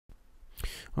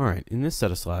Alright, in this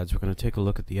set of slides we're going to take a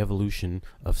look at the evolution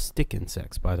of stick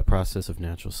insects by the process of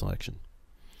natural selection.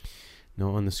 Now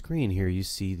on the screen here you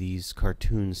see these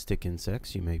cartoon stick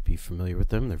insects. You may be familiar with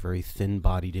them. They're very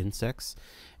thin-bodied insects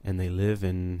and they live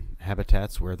in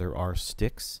habitats where there are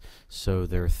sticks, so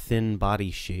their thin body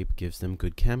shape gives them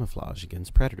good camouflage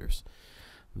against predators.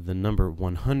 The number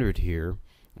 100 here,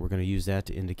 we're going to use that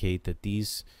to indicate that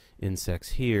these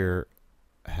insects here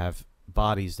have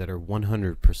bodies that are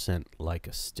 100% like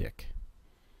a stick.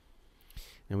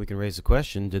 And we can raise the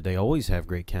question, did they always have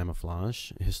great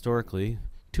camouflage? Historically,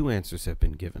 two answers have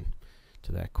been given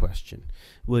to that question.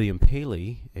 William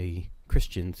Paley, a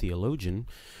Christian theologian,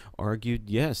 argued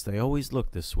yes, they always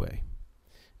looked this way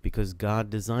because God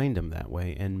designed them that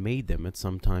way and made them at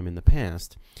some time in the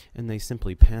past, and they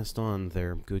simply passed on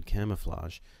their good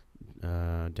camouflage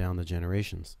down the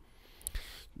generations.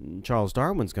 Charles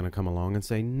Darwin's going to come along and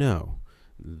say no,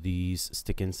 these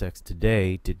stick insects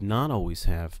today did not always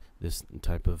have this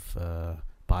type of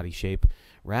body shape.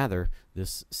 Rather,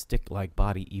 this stick-like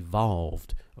body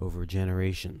evolved over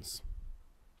generations.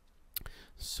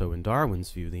 So in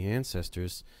Darwin's view, the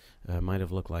ancestors might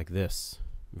have looked like this,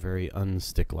 very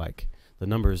unstick-like. The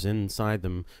numbers inside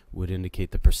them would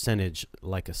indicate the percentage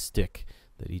like a stick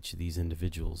that each of these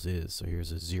individuals is. So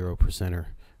here's a 0%er,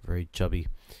 very chubby.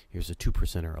 Here's a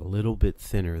 2%er, a little bit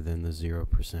thinner than the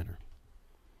 0%er.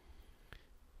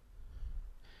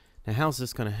 Now how's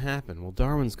this going to happen? Well,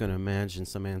 Darwin's going to imagine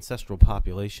some ancestral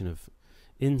population of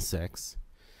insects,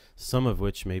 some of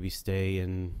which maybe stay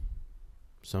in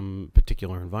some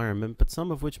particular environment, but some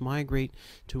of which migrate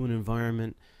to an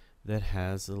environment that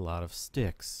has a lot of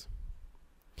sticks.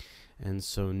 And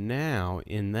so now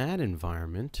in that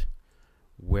environment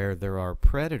where there are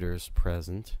predators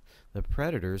present, the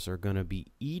predators are going to be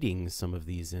eating some of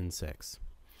these insects.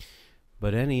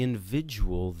 But any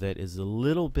individual that is a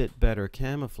little bit better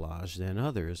camouflaged than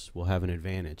others will have an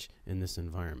advantage in this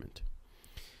environment.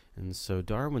 And so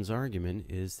Darwin's argument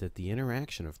is that the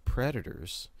interaction of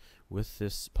predators with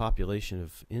this population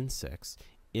of insects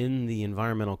in the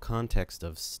environmental context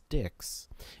of sticks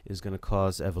is going to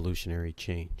cause evolutionary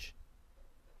change.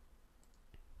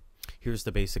 Here's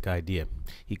the basic idea.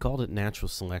 He called it natural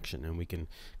selection, and we can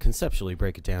conceptually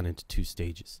break it down into two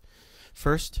stages.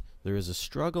 First, there is a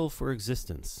struggle for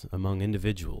existence among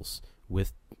individuals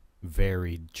with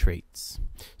varied traits.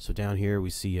 So down here we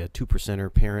see a 2%er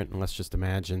parent, and let's just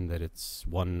imagine that it's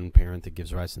one parent that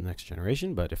gives rise to the next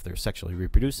generation, but if they're sexually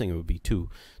reproducing, it would be two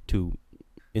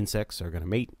insects are going to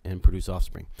mate and produce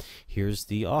offspring. Here's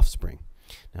the offspring.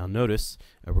 Now notice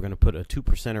we're going to put a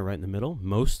 2%er right in the middle.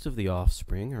 Most of the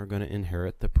offspring are going to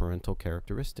inherit the parental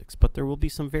characteristics, but there will be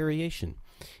some variation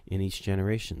in each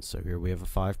generation. So here we have a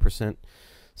 5%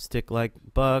 stick-like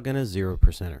bug and a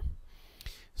 0%er.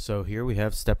 So here we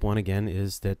have step one again,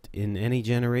 is that in any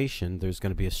generation there's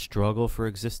going to be a struggle for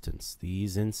existence.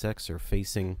 These insects are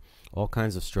facing all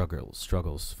kinds of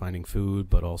struggles finding food,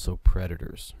 but also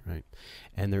predators, right?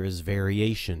 And there is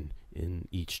variation in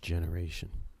each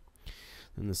generation.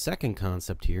 And the second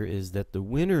concept here is that the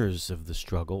winners of the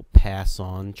struggle pass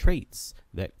on traits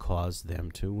that cause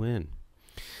them to win.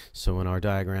 So in our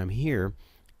diagram here,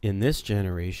 in this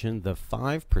generation, the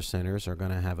 5%ers are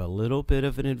going to have a little bit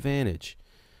of an advantage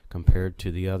compared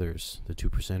to the others, the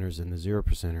 2%ers and the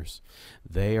 0%ers.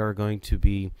 They are going to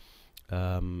be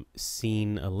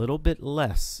seen a little bit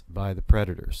less by the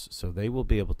predators, so they will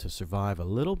be able to survive a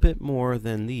little bit more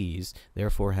than these,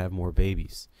 therefore have more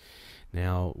babies.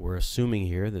 Now we're assuming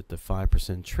here that the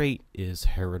 5% trait is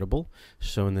heritable,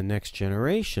 so in the next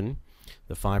generation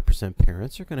the 5%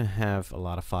 parents are going to have a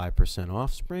lot of 5%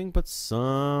 offspring, but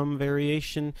some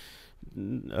variation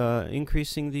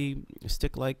increasing the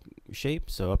stick-like shape,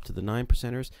 so up to the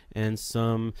 9%ers, and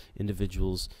some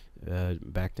individuals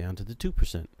back down to the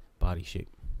 2% body shape.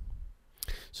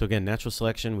 So again, natural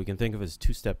selection we can think of as a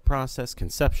two-step process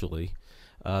conceptually,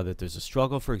 that there's a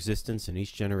struggle for existence in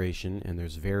each generation and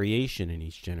there's variation in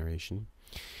each generation,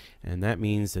 and that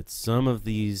means that some of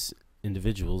these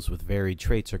individuals with varied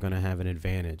traits are going to have an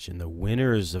advantage, and the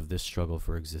winners of this struggle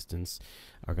for existence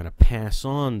are going to pass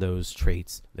on those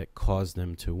traits that cause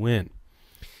them to win.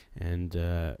 And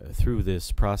through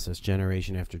this process,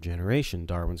 generation after generation,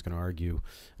 Darwin's going to argue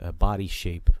body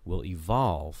shape will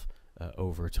evolve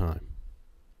over time.